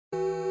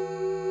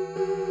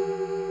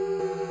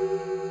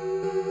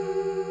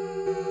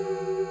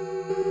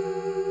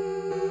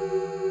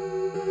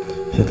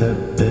Hit that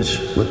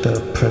bitch with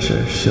that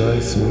pressure. She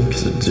likes me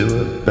cause I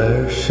do it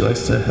better. She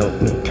likes to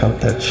help me count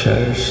that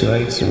cheddar. She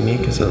likes me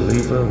cause I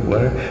leave her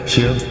wetter.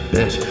 She a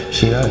bitch,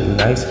 she not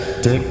nice.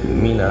 Dick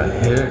me not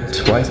hit her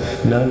twice.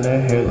 None of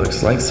that hair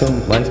looks like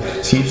some lights.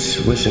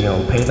 Keeps swishing, I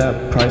don't pay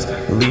that price.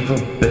 Leave a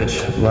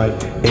bitch right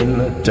in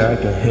the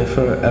dark and hit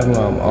forever.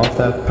 I'm off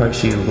that perk.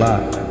 She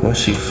lie when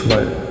she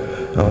flirt.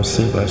 I don't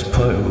see but she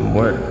put in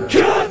work.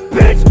 God,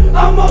 bitch,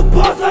 I'm a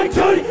boss like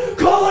Tony.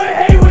 Call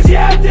her A when she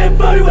acting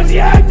funny. When she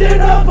acting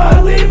up,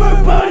 I leave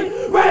her buddy.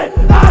 Red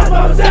eyes,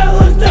 my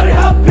sailor's dirty.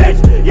 Hot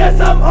bitch, yes,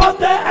 I'm off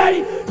the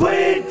 80.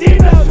 Bleeding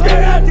deep and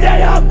screaming out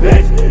daddy. Hot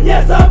bitch,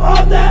 yes, I'm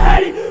off the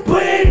 80.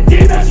 Bleeding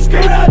deep and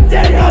screaming out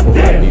daddy. Hot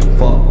daddy. Let me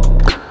fuck.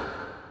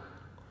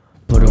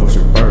 Put over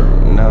your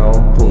bird, now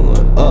I'm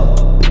pulling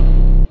up.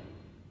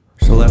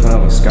 She left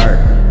out a skirt.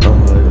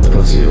 I'm like a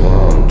pussy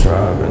while I'm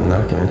driving.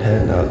 I can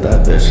head out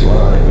that bitch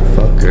line.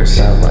 Fuck her,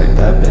 sound like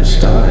that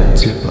bitch dying.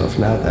 Too puff,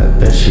 now that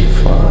bitch she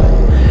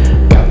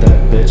fine. Got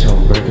that bitch,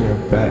 I'm breaking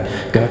her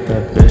back. Got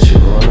that bitch, she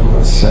running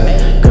my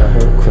set. Got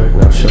her quick,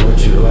 now show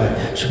what you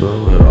like. She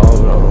blew it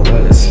all, but don't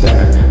let it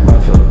stack. My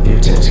foot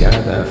butane, she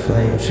got that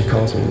flame. She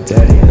calls me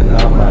daddy and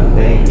not my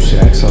name. She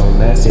acts all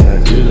nasty and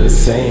I do the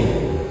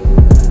same.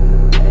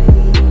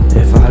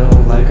 If I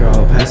don't like her,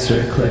 I'll pass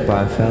her a clip.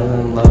 I fell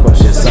in love while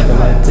she's sucking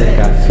my dick.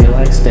 I feel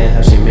like staying,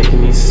 how she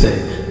making me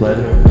sick. Let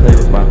her play